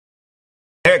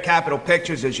Here at Capitol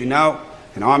Pictures, as you know,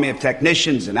 an army of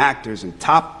technicians and actors and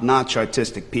top-notch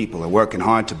artistic people are working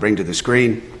hard to bring to the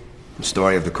screen the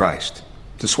story of the Christ.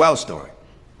 It's a swell story.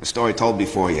 A story told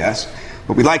before, yes,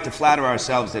 but we'd like to flatter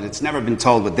ourselves that it's never been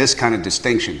told with this kind of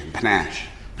distinction and panache.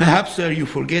 Perhaps, sir, you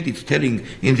forget it's telling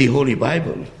in the Holy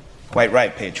Bible. Quite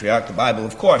right, Patriarch. The Bible,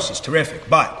 of course, is terrific,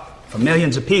 but for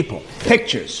millions of people,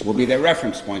 pictures will be their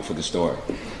reference point for the story.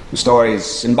 The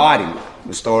story's embodiment.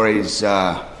 The story's,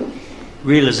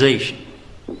 realization.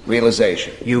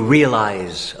 Realization. You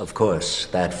realize, of course,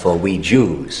 that for we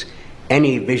Jews,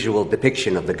 any visual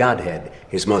depiction of the Godhead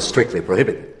is most strictly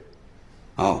prohibited.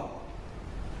 Oh.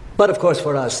 But of course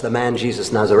for us, the man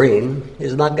Jesus Nazarene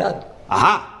is not God.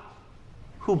 Aha!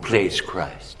 Who plays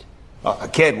Christ? A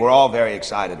kid we're all very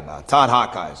excited about. Todd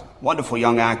Hawkeiser. Wonderful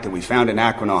young actor we found in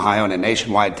Akron, Ohio in a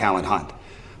nationwide talent hunt.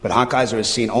 But Hawkeiser is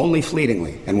seen only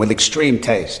fleetingly and with extreme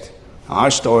taste. Our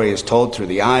story is told through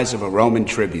the eyes of a Roman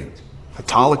tribune,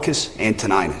 Autolycus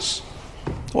Antoninus.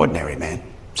 Ordinary man,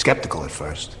 skeptical at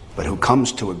first, but who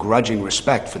comes to a grudging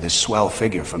respect for this swell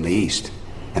figure from the East.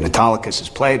 And Autolycus is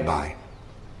played by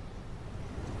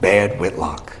Baird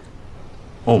Whitlock.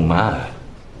 Oh, my.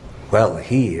 Well,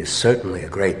 he is certainly a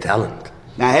great talent.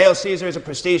 Now, Hail Caesar is a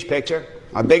prestige picture,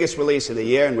 our biggest release of the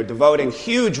year, and we're devoting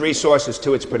huge resources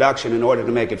to its production in order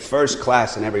to make it first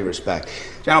class in every respect.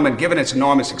 Gentlemen, given its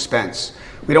enormous expense,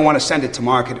 we don't want to send it to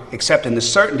market except in the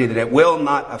certainty that it will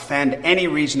not offend any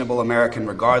reasonable American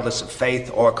regardless of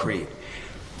faith or creed.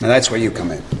 Now, that's where you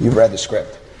come in. You've read the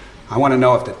script. I want to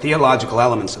know if the theological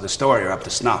elements of the story are up to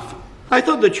snuff. I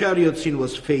thought the chariot scene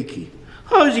was fakey.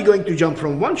 How is he going to jump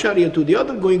from one chariot to the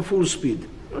other going full speed?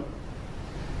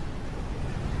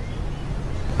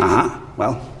 Uh-huh.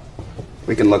 Well,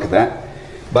 we can look at that.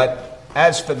 But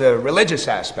as for the religious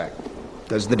aspect,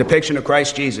 does the depiction of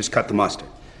Christ Jesus cut the mustard?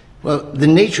 Well, the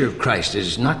nature of Christ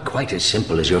is not quite as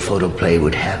simple as your photoplay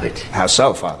would have it. How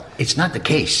so, Father? It's not the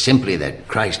case simply that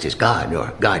Christ is God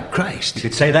or God Christ. You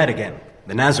could say that again.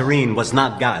 The Nazarene was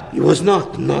not God. He was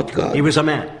not God. He was a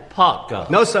man. Part God.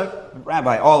 No, sir.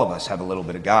 Rabbi, all of us have a little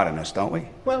bit of God in us, don't we?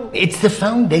 Well, it's the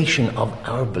foundation of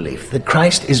our belief that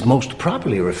Christ is most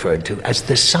properly referred to as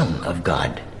the Son of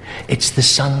God. It's the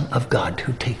Son of God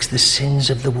who takes the sins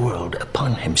of the world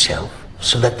upon himself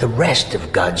so that the rest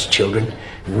of God's children,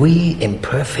 we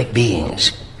imperfect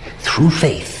beings, through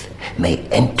faith, may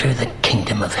enter the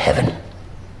kingdom of heaven.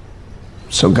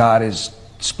 So God is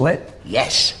split?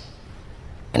 Yes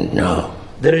and no.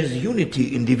 There is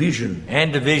unity in division.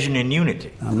 And division in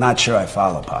unity. I'm not sure I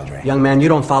follow, Padre. Young man, you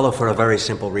don't follow for a very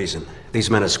simple reason. These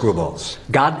men are screwballs.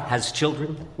 God has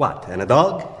children? What, and a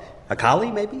dog? A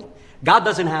collie, maybe? God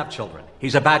doesn't have children.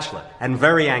 He's a bachelor, and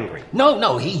very angry.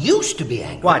 No, he used to be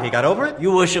angry. What, he got over it?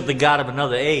 You worship the God of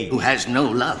another age. Who has no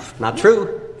love. Not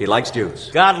true. He likes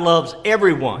Jews. God loves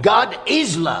everyone. God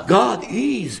is love. God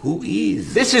is who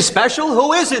is. This is special?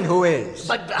 Who isn't who is?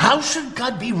 But how should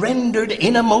God be rendered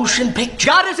in a motion picture?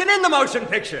 God isn't in the motion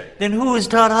picture. Then who is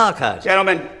Todd Hawkeiser?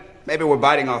 Gentlemen, maybe we're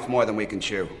biting off more than we can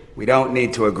chew. We don't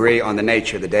need to agree on the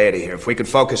nature of the deity here. If we could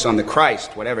focus on the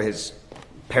Christ, whatever his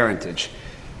parentage.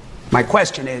 My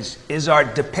question is our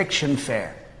depiction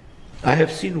fair? I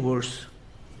have seen worse.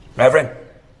 Reverend?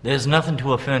 There's nothing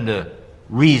to offend a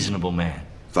reasonable man.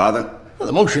 Father? Well,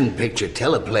 the motion picture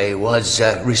teleplay was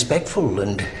respectful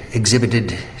and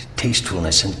exhibited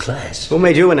tastefulness and class. Who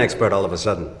made you an expert all of a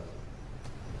sudden?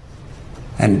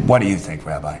 And what do you think,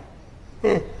 Rabbi?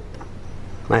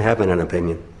 I haven't an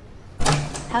opinion.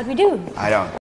 How'd we do? I don't.